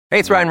Hey,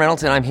 it's Ryan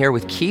Reynolds, and I'm here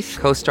with Keith,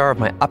 co-star of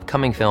my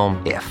upcoming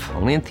film, If,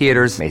 only in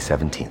theaters May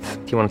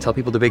 17th. Do you want to tell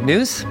people the big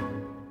news?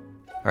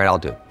 All right, I'll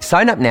do it.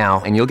 Sign up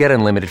now and you'll get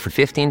unlimited for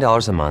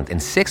 $15 a month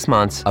and 6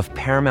 months of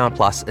Paramount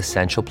Plus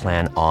Essential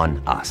Plan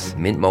on us.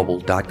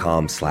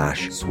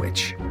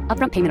 MintMobile.com/switch.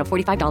 Upfront payment of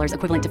 $45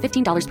 equivalent to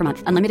 $15 per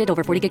month. Unlimited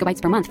over 40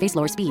 gigabytes per month. Face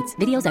lower speeds.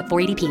 Videos at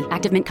 480p.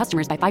 Active Mint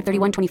customers by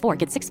 531.24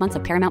 get 6 months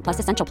of Paramount Plus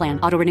Essential Plan.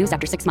 Auto renews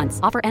after 6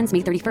 months. Offer ends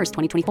May 31st,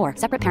 2024.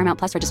 Separate Paramount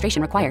Plus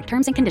registration required.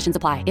 Terms and conditions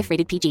apply if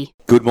rated PG.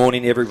 Good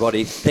morning,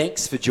 everybody.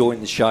 Thanks for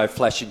joining the show.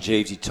 Flash and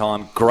Jeevesy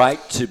time. Great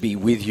to be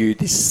with you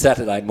this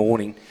Saturday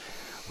morning.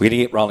 We're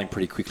going to get rolling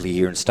pretty quickly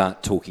here and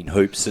start talking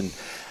hoops. And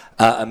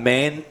a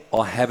man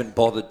I haven't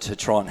bothered to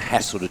try and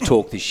hassle to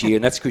talk this year,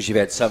 and that's because you've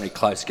had so many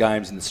close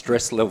games and the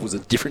stress levels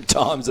at different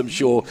times, I'm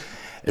sure,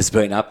 has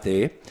been up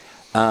there.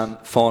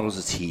 Finals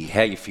is here.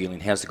 How are you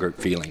feeling? How's the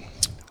group feeling?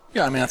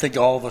 Yeah, I mean, I think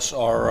all of us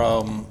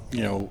are,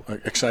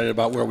 excited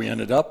about where we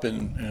ended up,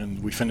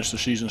 and we finished the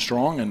season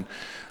strong, and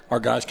our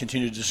guys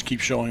continue to just keep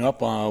showing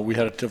up. We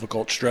had a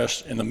difficult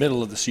stretch in the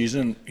middle of the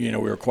season. We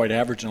were quite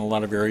average in a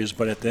lot of areas,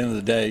 but at the end of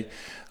the day,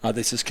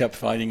 they just kept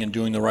fighting and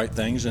doing the right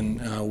things,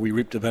 and we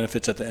reaped the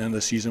benefits at the end of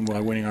the season by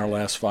winning our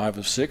last 5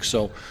 of 6.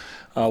 So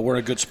we're in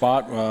a good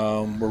spot.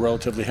 We're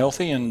relatively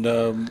healthy, and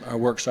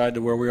we're excited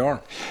to where we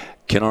are.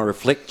 Can I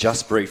reflect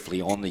just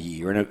briefly on the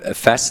year? And a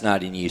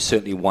fascinating year,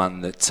 certainly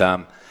one that's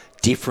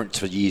different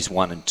to years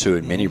 1 and 2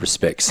 in many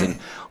respects. And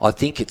I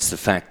think it's the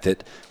fact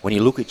that when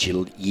you look at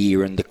your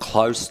year and the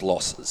close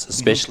losses,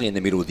 especially in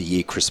the middle of the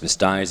year, Christmas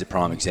Day is a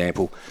prime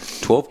example,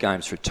 12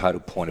 games for a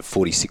total point of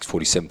 46,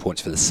 47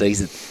 points for the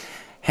season.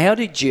 How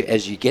did you,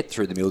 as you get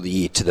through the middle of the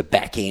year to the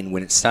back end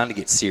when it's starting to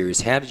get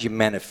serious, how did you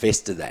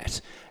manifest to that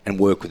and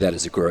work with that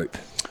as a group?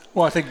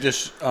 Well, I think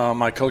just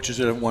my coaches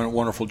did a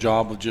wonderful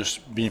job of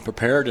just being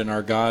prepared, and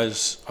our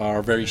guys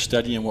are very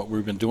steady in what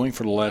we've been doing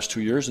for the last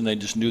 2 years, and they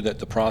just knew that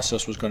the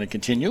process was going to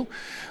continue.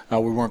 We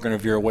weren't going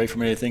to veer away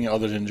from anything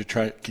other than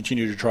to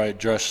continue to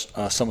address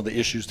some of the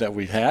issues that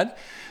we've had.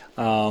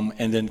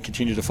 And then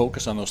continue to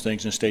focus on those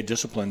things and stay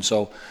disciplined.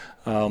 So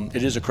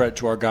it is a credit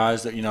to our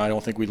guys that, I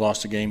don't think we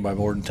lost a game by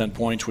more than 10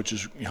 points, which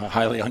is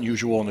highly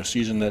unusual in a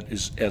season that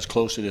is as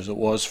close as it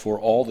was for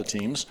all the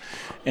teams.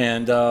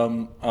 And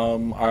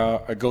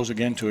it goes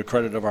again to a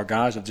credit of our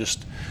guys of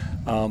just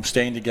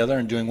staying together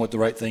and doing what the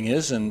right thing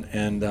is.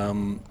 And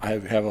I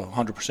have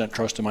 100%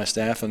 trust in my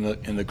staff and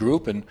the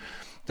group, and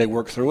they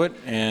work through it,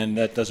 and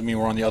that doesn't mean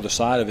we're on the other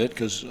side of it,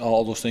 because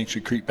all those things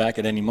could creep back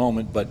at any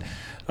moment. But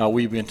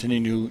we've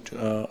continued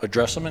to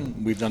address them,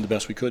 and we've done the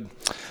best we could.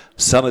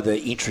 Some of the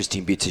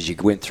interesting bits as you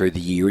went through the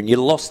year, and you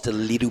lost a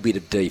little bit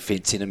of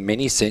defence in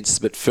many senses,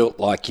 but felt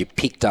like you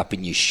picked up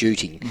in your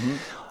shooting. Mm-hmm.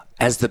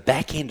 As the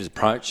back end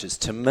approaches,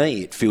 to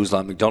me, it feels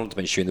like McDonald's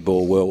been shooting the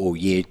ball well all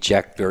year.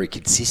 Jack, very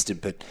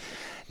consistent, but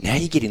now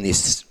you're getting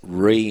this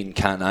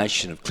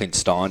reincarnation of Clint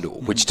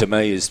Steindl, which to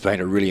me has been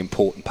a really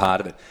important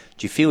part of it.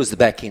 Do you feel as the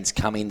back end's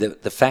coming,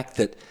 the fact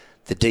that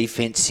the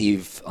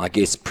defensive,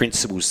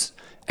 principles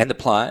and the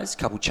players,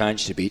 couple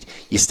changed a bit,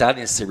 you're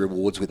starting to see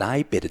rewards with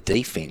a better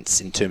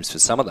defence in terms for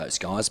some of those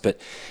guys, but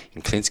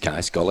in Clint's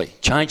case, golly,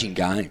 changing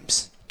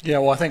games. Yeah,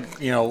 well, I think,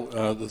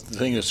 the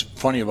thing that's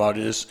funny about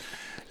it is,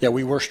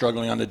 we were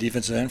struggling on the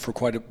defensive end for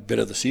quite a bit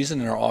of the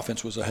season, and our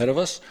offense was ahead of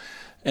us.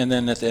 And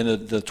then at the end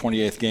of the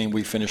 28th game,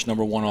 we finished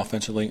number 1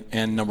 offensively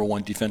and number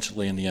 1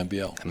 defensively in the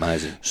NBL.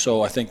 Amazing.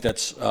 So I think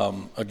that's,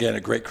 again, a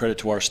great credit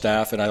to our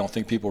staff, and I don't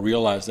think people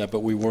realize that,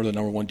 but we were the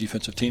number 1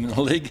 defensive team in the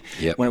league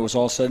when it was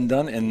all said and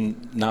done,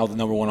 and now the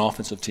number 1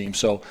 offensive team.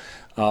 So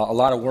a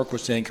lot of work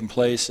was taking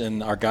place,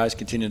 and our guys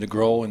continue to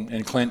grow,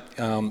 and Clint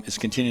is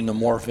continuing to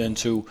morph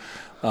into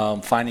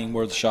finding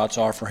where the shots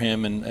are for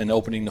him and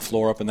opening the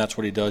floor up, and that's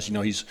what he does.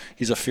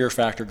 He's a fear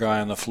factor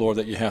guy on the floor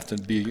that you have to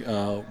be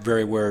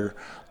very aware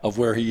of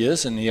where he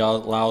is, and he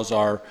allows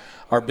our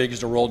bigs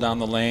to roll down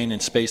the lane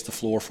and space the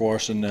floor for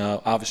us. And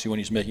obviously when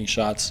he's making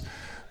shots,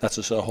 that's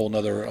just a whole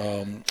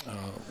nother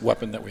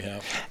weapon that we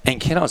have. And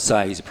can I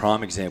say he's a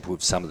prime example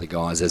of some of the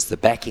guys, as the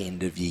back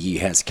end of the year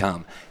has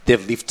come,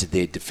 they've lifted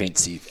their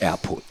defensive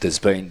output. There's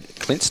been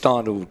Clint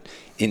Steindl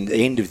in the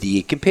end of the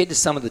year, compared to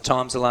some of the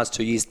times the last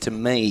 2 years, to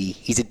me,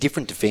 he's a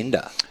different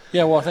defender.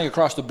 Yeah, well, I think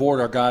across the board,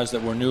 our guys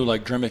that were new,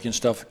 like Drimmick and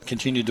stuff,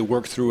 continued to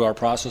work through our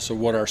process of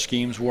what our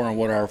schemes were and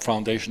what our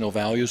foundational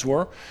values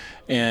were.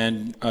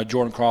 And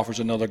Jordan Crawford's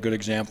another good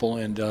example.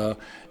 And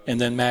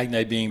then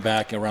Magne being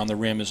back around the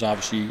rim is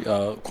obviously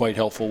quite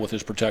helpful with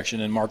his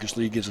protection. And Marcus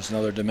Lee gives us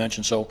another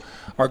dimension. So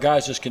our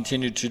guys just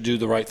continue to do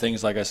the right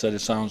things. Like I said,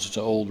 it sounds it's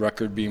an old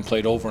record being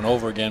played over and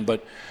over again.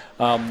 But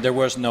there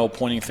was no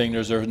pointing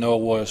fingers. There was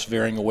no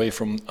veering away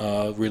from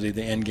really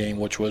the end game,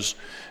 which was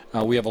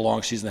we have a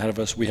long season ahead of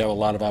us. We have a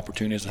lot of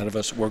opportunities ahead of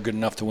us. We're good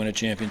enough to win a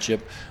championship,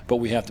 but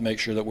we have to make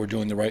sure that we're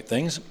doing the right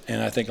things.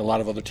 And I think a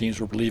lot of other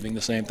teams were believing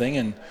the same thing.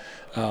 And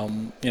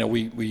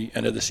we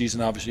ended the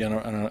season obviously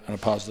on a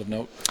positive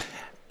note.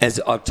 As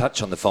I'll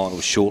touch on the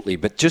finals shortly,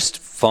 but just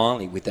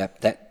finally with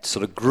that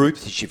sort of group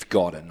that you've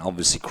got, and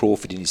obviously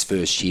Crawford in his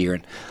first year,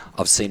 and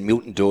I've seen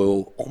Milton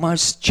Doyle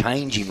almost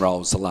changing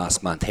roles the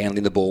last month,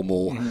 handling the ball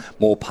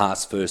more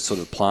pass first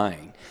sort of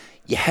playing.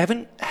 You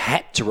haven't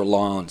had to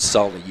rely on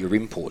solely your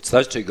imports.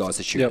 Those two guys,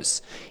 the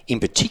shooters, in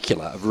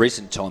particular, of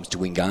recent times to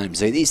win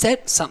games. Is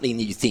that something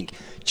that you think,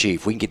 gee,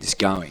 if we can get this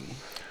going?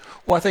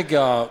 Well, I think,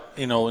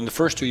 in the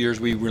first 2 years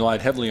we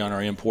relied heavily on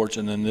our imports,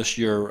 and then this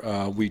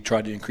year we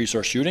tried to increase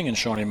our shooting, and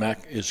Shawnee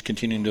Mack is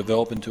continuing to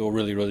develop into a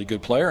really, really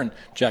good player, and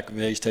Jack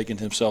McVay's taken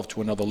himself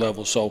to another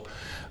level. So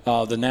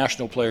the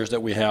national players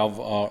that we have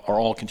are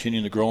all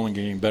continuing to grow and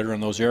getting better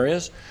in those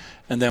areas.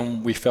 And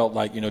then we felt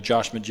like,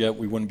 Josh Majette,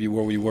 we wouldn't be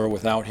where we were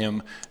without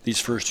him these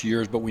first 2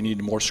 years, but we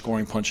needed more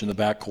scoring punch in the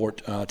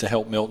backcourt to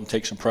help Milton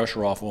take some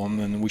pressure off of him,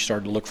 and we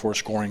started to look for a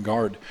scoring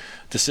guard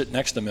to sit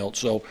next to Milt.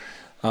 So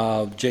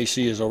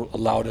JC has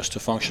allowed us to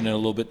function in a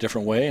little bit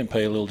different way and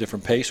play a little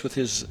different pace with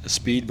his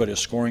speed, but his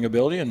scoring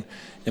ability. And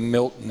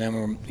Milt and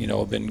them,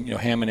 have been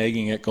ham and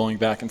egging it, going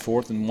back and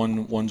forth. And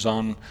one's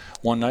on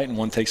one night, and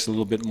one takes a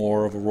little bit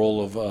more of a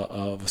role of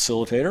a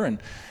facilitator. And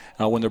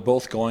when they're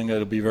both going,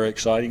 it'll be very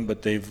exciting.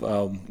 But they've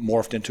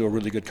morphed into a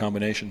really good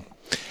combination.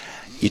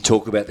 You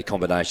talk about the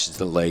combinations of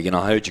the league, and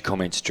I heard your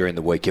comments during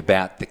the week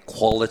about the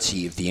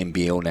quality of the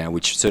NBL now,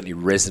 which certainly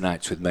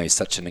resonates with me.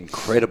 Such an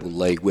incredible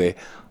league where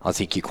I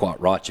think you're quite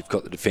right. You've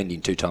got the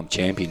defending two-time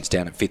champions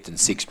down at 5th and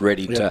 6th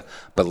ready to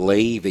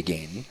believe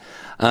again.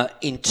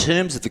 In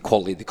terms of the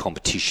quality of the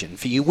competition,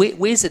 for you,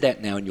 where's it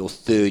at now in your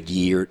third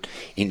year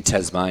in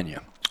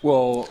Tasmania?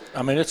 Well,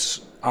 I mean, it's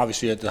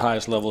obviously at the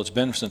highest level it's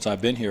been since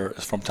I've been here,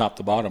 from top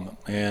to bottom.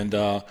 And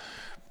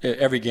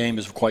every game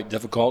is quite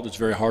difficult. It's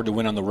very hard to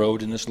win on the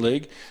road in this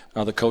league.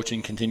 The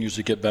coaching continues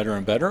to get better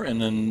and better,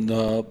 and then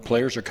the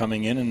players are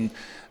coming in, and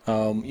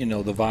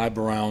the vibe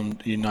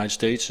around the United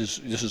States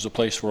is this is a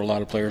place where a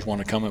lot of players want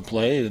to come and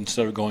play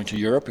instead of going to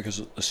Europe,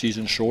 because the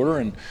season's shorter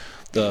and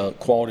the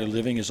quality of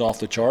living is off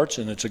the charts,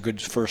 and it's a good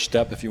first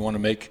step if you want to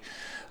make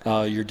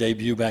your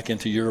debut back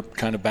into Europe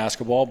kind of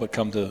basketball, but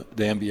come to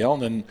the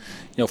NBL. And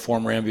then,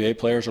 former NBA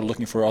players are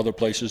looking for other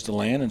places to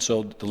land, and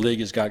so the league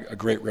has got a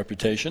great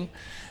reputation.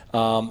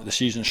 The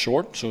season's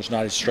short, so it's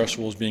not as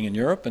stressful as being in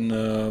Europe,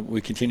 and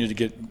we continue to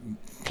get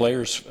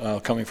players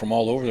coming from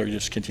all over. They're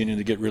just continuing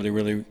to get really,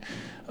 really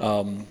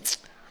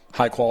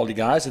high-quality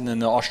guys, and then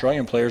the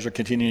Australian players are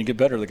continuing to get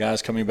better. The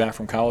guys coming back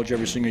from college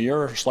every single year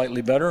are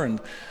slightly better,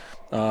 and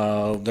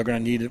they're going to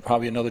need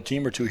probably another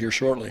team or two here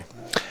shortly.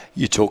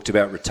 You talked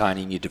about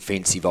retaining your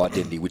defensive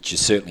identity, which you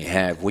certainly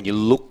have. When you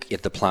look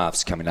at the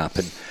playoffs coming up,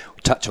 and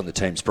touch on the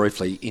teams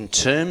briefly, in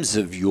terms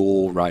of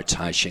your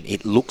rotation,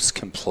 it looks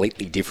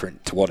completely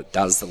different to what it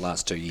does the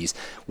last 2 years,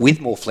 with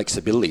more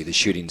flexibility. The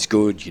shooting's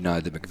good. The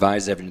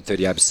McVay's averaging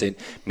 38%,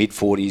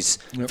 mid-40s,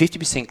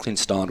 50% Clint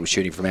Steindl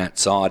shooting from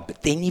outside,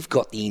 but then you've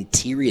got the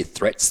interior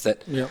threats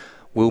that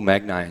Will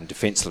Magnay and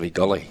defensively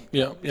Golly.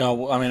 Yeah,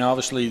 I mean,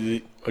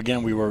 obviously,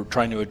 again, we were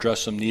trying to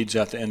address some needs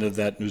at the end of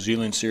that New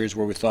Zealand series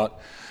where we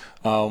thought,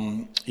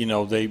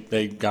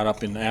 they got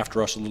up in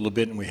after us a little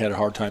bit, and we had a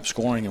hard time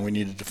scoring, and we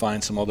needed to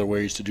find some other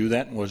ways to do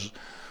that. And was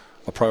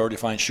a priority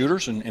to find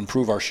shooters and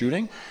improve our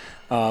shooting,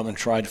 and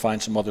try to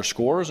find some other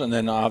scorers. And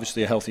then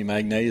obviously a healthy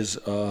Magnay is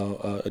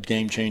a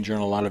game changer in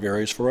a lot of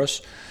areas for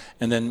us.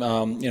 And then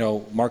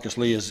Marcus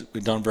Lee has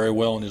done very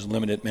well in his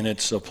limited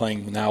minutes of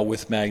playing now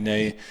with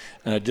Magnay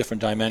and a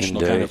different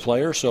dimensional kind of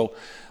player. So.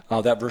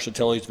 That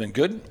versatility has been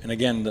good. And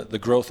again, the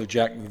growth of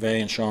Jack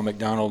McVay and Sean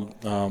McDonald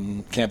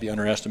can't be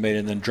underestimated.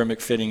 And then Drimmick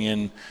fitting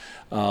in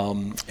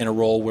a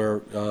role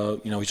where,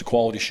 he's a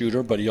quality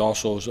shooter, but he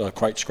also is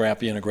quite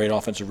scrappy and a great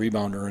offensive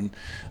rebounder.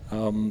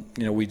 And,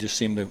 we just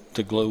seem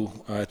to glue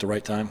at the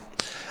right time.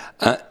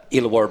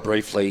 Illawarra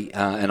briefly,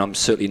 and I'm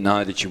certainly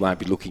know that you won't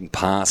be looking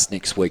past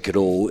next week at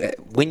all.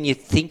 When you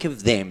think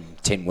of them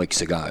 10 weeks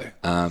ago,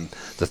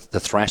 the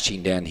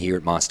thrashing down here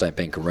at MyState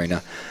Bank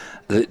Arena,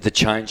 the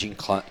changing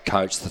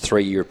coach, the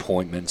 3-year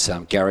appointments,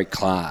 Gary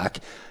Clark,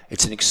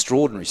 it's an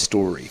extraordinary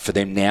story for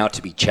them now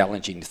to be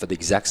challenging for the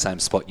exact same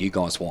spot you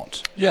guys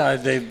want. Yeah,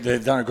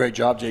 they've done a great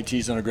job.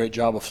 JT's done a great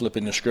job of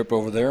flipping the script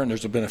over there, and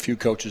there's been a few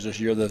coaches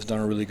this year that have done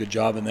a really good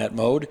job in that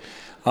mode.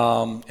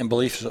 And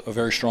belief is a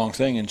very strong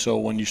thing, and so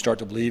when you start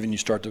to believe and you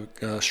start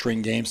to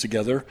string games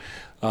together,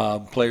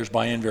 players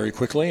buy in very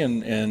quickly,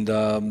 and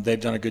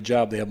they've done a good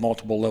job. They have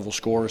multiple level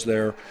scorers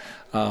there.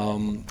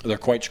 They're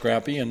quite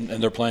scrappy, and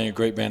they're playing a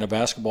great brand of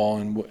basketball.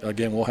 And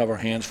again, we'll have our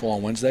hands full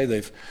on Wednesday.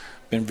 They've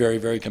been very,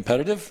 very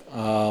competitive,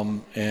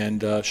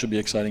 and should be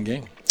an exciting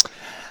game.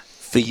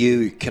 For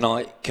you, can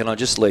I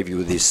just leave you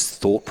with this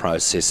thought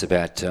process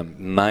about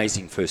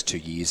amazing first 2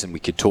 years, and we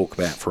could talk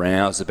about for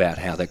hours about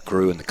how that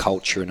grew and the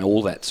culture and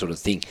all that sort of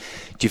thing.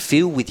 Do you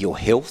feel with your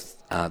health,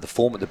 the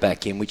form at the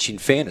back end, which in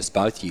fairness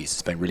both years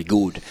has been really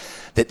good,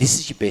 that this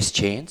is your best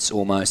chance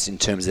almost in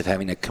terms of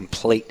having a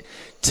complete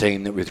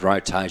team that with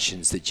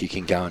rotations that you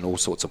can go in all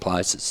sorts of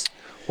places?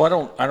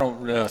 Well, I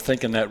don't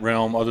think in that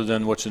realm other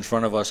than what's in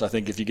front of us. I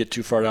think if you get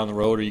too far down the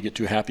road or you get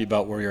too happy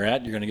about where you're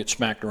at, you're going to get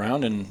smacked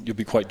around and you'll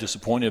be quite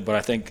disappointed. But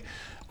I think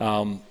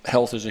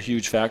Health is a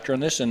huge factor in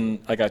this, and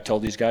like I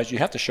told these guys, you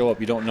have to show up.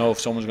 You don't know if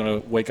someone's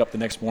going to wake up the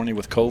next morning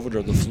with COVID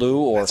or the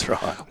flu or That's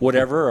right.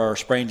 whatever, or a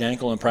sprained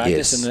ankle in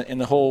practice, Yes. and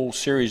the whole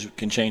series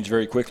can change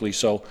very quickly.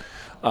 So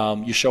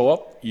you show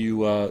up,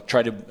 you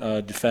try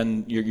to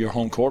defend your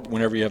home court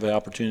whenever you have the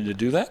opportunity to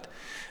do that.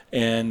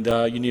 And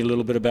you need a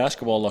little bit of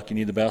basketball luck. You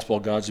need the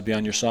basketball gods to be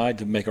on your side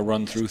to make a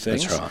run through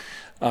things. That's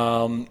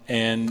right.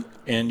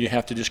 And you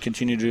have to just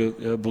continue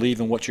to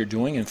believe in what you're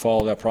doing and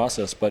follow that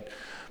process. But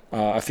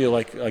I feel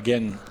like,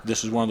 again,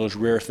 this is one of those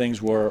rare things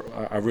where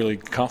I'm really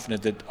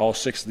confident that all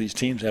 6 of these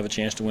teams have a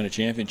chance to win a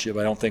championship.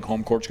 I don't think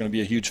home court's going to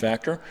be a huge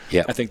factor.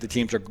 Yep. I think the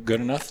teams are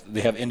good enough. They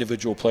have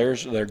individual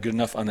players that are good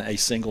enough on a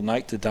single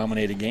night to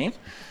dominate a game.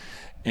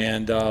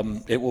 And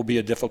it will be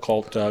a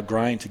difficult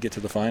grind to get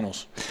to the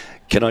finals.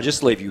 Can I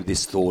just leave you with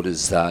this thought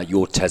as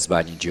your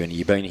Tasmanian journey?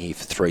 You've been here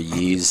for 3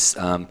 years.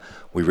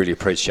 We really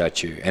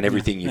appreciate you and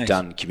everything you've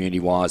done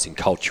community-wise and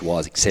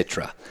culture-wise,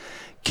 etc.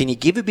 Can you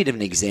give a bit of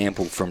an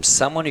example from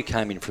someone who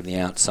came in from the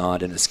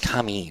outside and has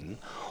come in,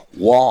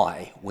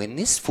 why, when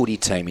this footy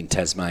team in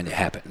Tasmania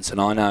happens, and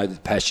I know the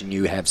passion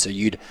you have, so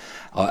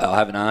I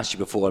haven't asked you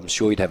before, I'm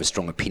sure you'd have a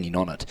strong opinion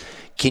on it.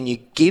 Can you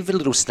give a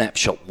little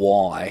snapshot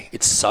why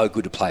it's so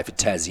good to play for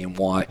Tassie and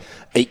why,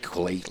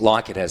 equally,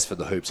 like it has for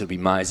the Hoops, it'll be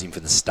amazing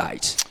for the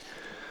state?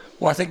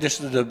 Well, I think this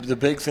is the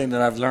big thing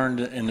that I've learned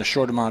in the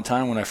short amount of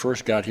time when I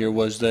first got here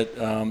was that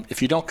if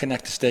you don't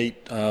connect the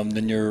state,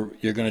 then you're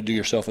going to do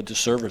yourself a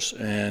disservice.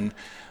 And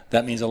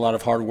that means a lot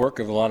of hard work,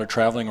 of a lot of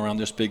traveling around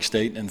this big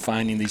state and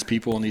finding these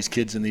people and these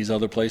kids in these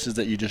other places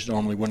that you just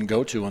normally wouldn't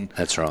go to. And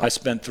that's right. I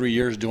spent 3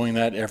 years doing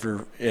that.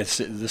 After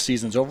the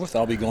season's over with,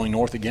 I'll be going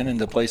north again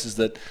into places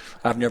that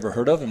I've never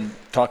heard of and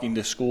talking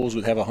to schools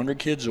that have 100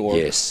 kids or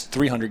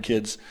 300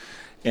 kids.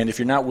 And if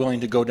you're not willing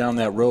to go down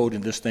that road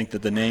and just think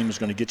that the name is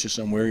going to get you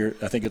somewhere,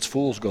 I think it's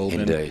fool's gold.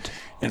 Indeed.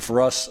 And for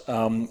us,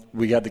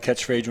 we got the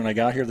catchphrase when I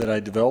got here that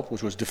I developed,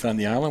 which was defend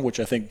the island, which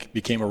I think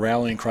became a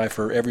rallying cry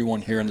for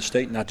everyone here in the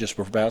state, not just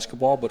for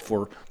basketball, but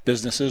for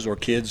businesses or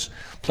kids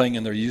playing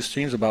in their youth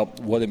teams about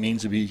what it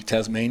means to be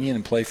Tasmanian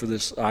and play for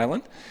this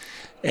island.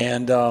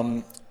 And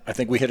I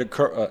think we hit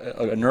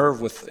a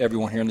nerve with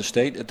everyone here in the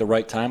state at the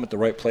right time, at the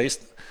right place.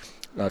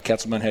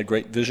 Ketzelman had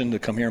great vision to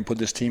come here and put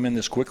this team in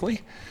this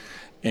quickly.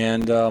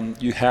 And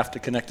you have to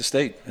connect the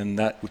state. And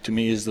that, to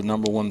me, is the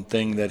number one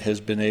thing that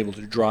has been able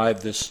to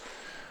drive this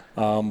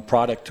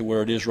product to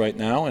where it is right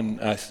now.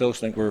 And I still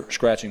think we're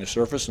scratching the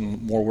surface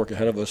and more work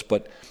ahead of us.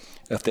 But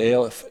if the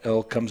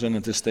AFL comes in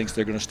and just thinks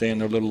they're going to stay in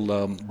their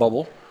little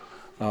bubble,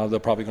 they're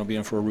probably going to be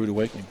in for a rude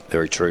awakening.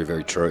 Very true,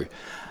 very true.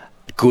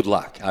 Good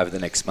luck over the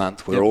next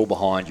month. We're all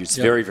behind you. It's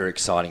very, very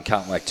exciting.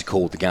 Can't wait to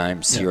call the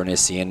games here on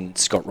SEN.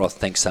 Scott Roth,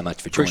 thanks so much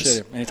for joining us.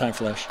 Appreciate it. Anytime,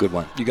 Flash. Good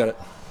one. You got it.